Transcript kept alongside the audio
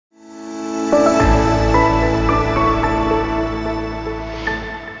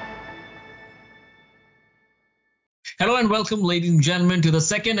and welcome, ladies and gentlemen, to the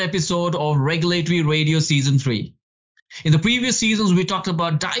second episode of Regulatory Radio Season 3. In the previous seasons, we talked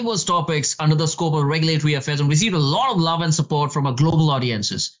about diverse topics under the scope of regulatory affairs and received a lot of love and support from our global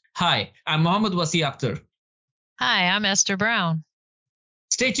audiences. Hi, I'm Mohammed Wasi Akhtar. Hi, I'm Esther Brown.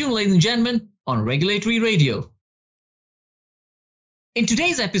 Stay tuned, ladies and gentlemen, on Regulatory Radio. In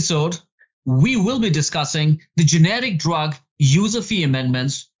today's episode, we will be discussing the Generic Drug User Fee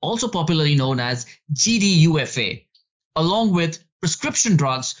Amendments, also popularly known as GDUFA, along with Prescription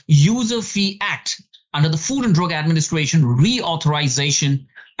Drugs User Fee Act under the Food and Drug Administration Reauthorization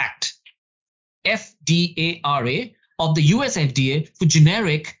Act, FDARA, of the US FDA for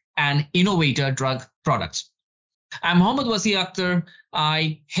generic and innovator drug products. I'm Mohammed Wasi Akhtar.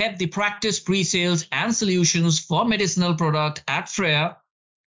 I head the practice pre-sales and solutions for medicinal product at Freya.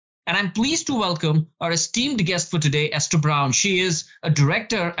 And I'm pleased to welcome our esteemed guest for today, Esther Brown. She is a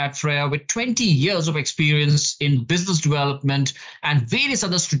director at Freya with 20 years of experience in business development and various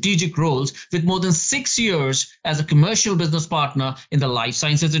other strategic roles, with more than 6 years as a commercial business partner in the life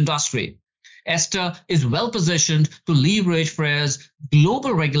sciences industry. Esther is well positioned to leverage Freya's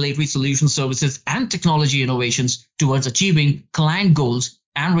global regulatory solution services and technology innovations towards achieving client goals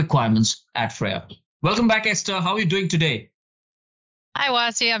and requirements at Freya. Welcome back, Esther. How are you doing today? Hi,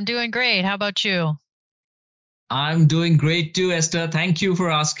 Wasi. I'm doing great. How about you? I'm doing great too, Esther. Thank you for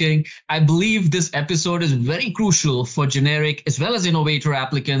asking. I believe this episode is very crucial for generic as well as innovator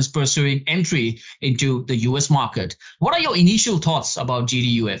applicants pursuing entry into the US market. What are your initial thoughts about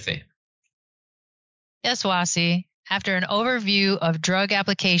GDUFA? Yes, Wasi. After an overview of drug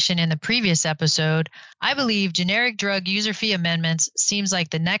application in the previous episode, I believe generic drug user fee amendments seems like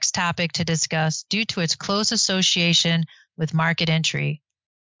the next topic to discuss due to its close association with market entry.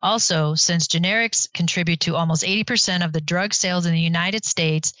 Also, since generics contribute to almost 80% of the drug sales in the United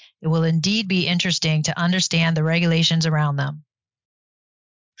States, it will indeed be interesting to understand the regulations around them.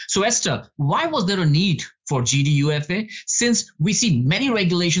 So, Esther, why was there a need for GDUFA? Since we see many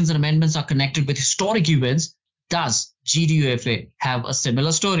regulations and amendments are connected with historic events, does GDUFA have a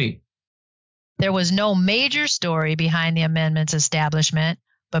similar story? There was no major story behind the amendment's establishment,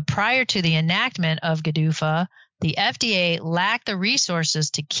 but prior to the enactment of GDUFA, the FDA lacked the resources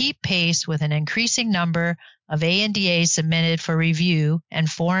to keep pace with an increasing number of ANDAs submitted for review and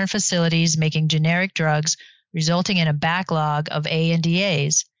foreign facilities making generic drugs, resulting in a backlog of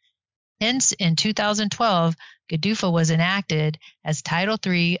ANDAs. Hence, in 2012, GDUFA was enacted as Title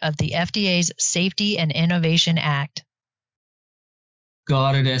III of the FDA's Safety and Innovation Act.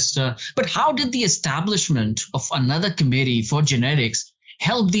 Got it, Esther. But how did the establishment of another committee for generics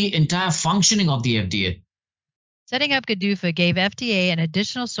help the entire functioning of the FDA? Setting up GDUFA gave FDA an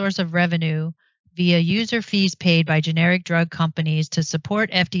additional source of revenue via user fees paid by generic drug companies to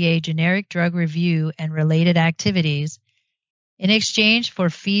support FDA generic drug review and related activities. In exchange for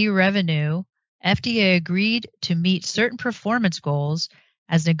fee revenue, FDA agreed to meet certain performance goals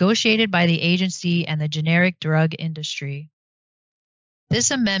as negotiated by the agency and the generic drug industry.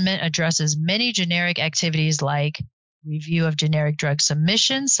 This amendment addresses many generic activities like review of generic drug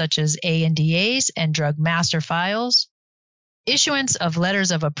submissions such as ANDAs and drug master files, issuance of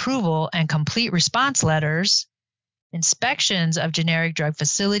letters of approval and complete response letters, inspections of generic drug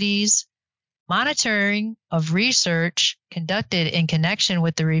facilities, monitoring of research conducted in connection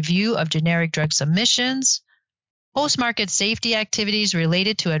with the review of generic drug submissions, post-market safety activities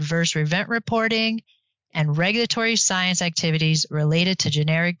related to adverse event reporting, and regulatory science activities related to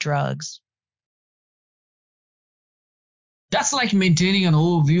generic drugs. That's like maintaining an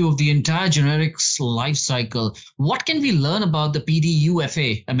overview of the entire generics life cycle. What can we learn about the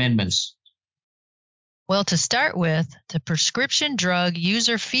PDUFA amendments? Well, to start with, the Prescription Drug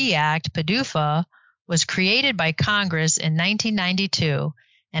User Fee Act, PDUFA, was created by Congress in 1992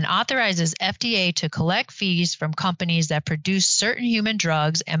 and authorizes FDA to collect fees from companies that produce certain human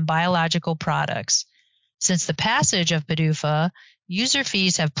drugs and biological products. Since the passage of PDUFA, user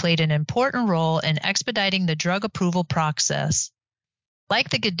fees have played an important role in expediting the drug approval process. Like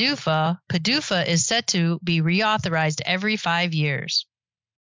the GDUFA, PDUFA is set to be reauthorized every 5 years.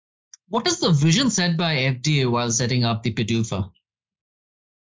 What is the vision set by FDA while setting up the PDUFA?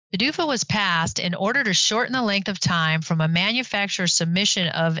 PDUFA was passed in order to shorten the length of time from a manufacturer's submission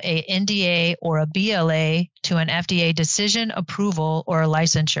of a NDA or a BLA to an FDA decision, approval, or a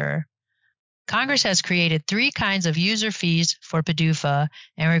licensure. Congress has created 3 kinds of user fees for PDUFA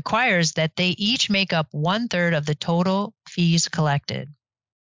and requires that they each make up 1/3 of the total fees collected.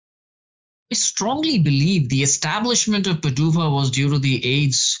 I strongly believe the establishment of PDUFA was due to the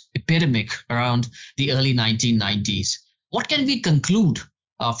AIDS epidemic around the early 1990s. What can we conclude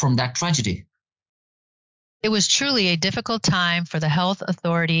from that tragedy? It was truly a difficult time for the health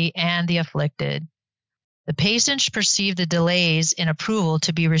authority and the afflicted. The patients perceived the delays in approval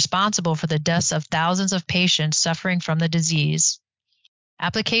to be responsible for the deaths of thousands of patients suffering from the disease.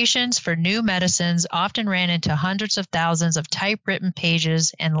 Applications for new medicines often ran into hundreds of thousands of typewritten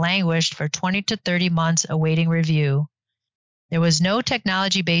pages and languished for 20 to 30 months awaiting review. There was no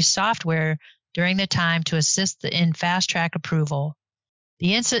technology-based software during the time to assist in fast-track approval.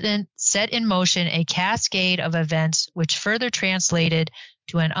 The incident set in motion a cascade of events which further translated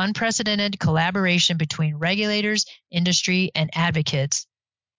to an unprecedented collaboration between regulators, industry, and advocates.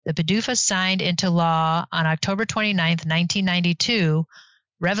 The PDUFA signed into law on October 29, 1992,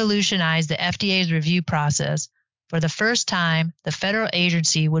 revolutionized the FDA's review process. For the first time, the federal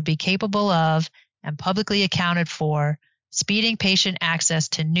agency would be capable of and publicly accounted for speeding patient access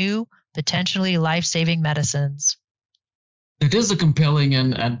to new, potentially life-saving medicines. It is a compelling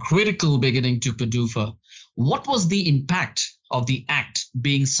and critical beginning to PDUFA. What was the impact of the act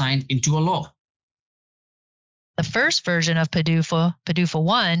being signed into a law? The first version of PDUFA, PDUFA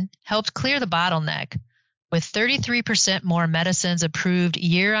 1, helped clear the bottleneck, with 33% more medicines approved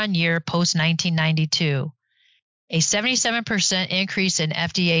year on year post-1992, a 77% increase in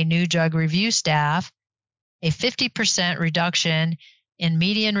FDA new drug review staff, a 50% reduction in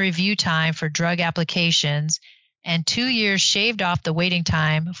median review time for drug applications, and 2 years shaved off the waiting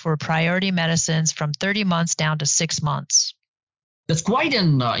time for priority medicines from 30 months down to 6 months. That's quite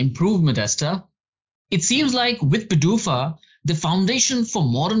an improvement, Esther. It seems like with PDUFA, the foundation for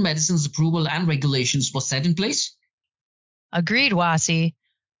modern medicines approval and regulations was set in place. Agreed, Wasi.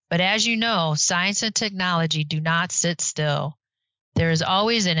 But as you know, science and technology do not sit still. There is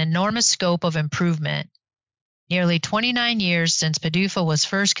always an enormous scope of improvement. Nearly 29 years since PDUFA was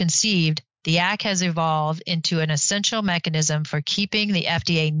first conceived, the Act has evolved into an essential mechanism for keeping the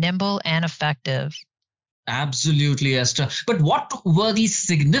FDA nimble and effective. Absolutely, Esther. But what were these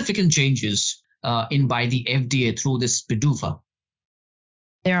significant changes in by the FDA through this PDUFA?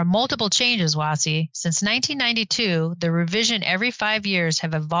 There are multiple changes, Wasi. Since 1992, the revision every 5 years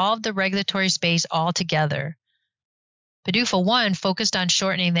have evolved the regulatory space altogether. PDUFA 1 focused on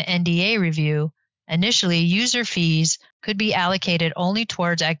shortening the NDA review. Initially, user fees could be allocated only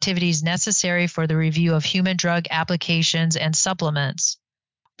towards activities necessary for the review of human drug applications and supplements.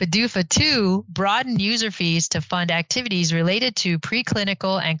 PDUFA 2 broadened user fees to fund activities related to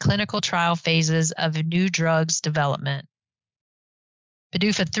preclinical and clinical trial phases of new drugs development.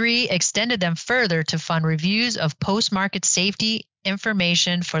 PDUFA 3 extended them further to fund reviews of post-market safety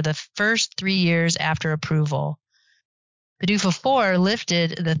information for the first 3 years after approval. PDUFA 4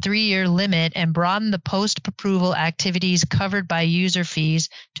 lifted the 3-year limit and broadened the post-approval activities covered by user fees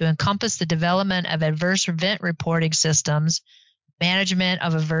to encompass the development of adverse event reporting systems, management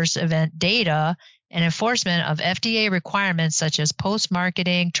of adverse event data, and enforcement of FDA requirements such as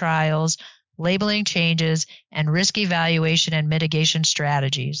post-marketing trials, labeling changes, and risk evaluation and mitigation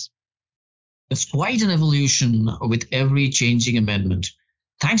strategies. It's quite an evolution with every changing amendment.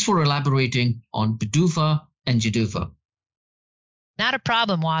 Thanks for elaborating on PDUFA and GDUFA. Not a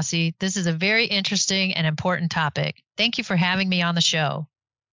problem, Wasi. This is a very interesting and important topic. Thank you for having me on the show.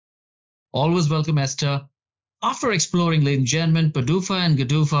 Always welcome, Esther. After exploring, ladies and gentlemen, PDUFA and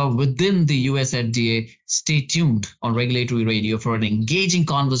GDUFA within the US FDA, stay tuned on Regulatory Radio for an engaging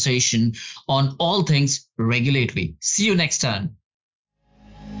conversation on all things regulatory. See you next time.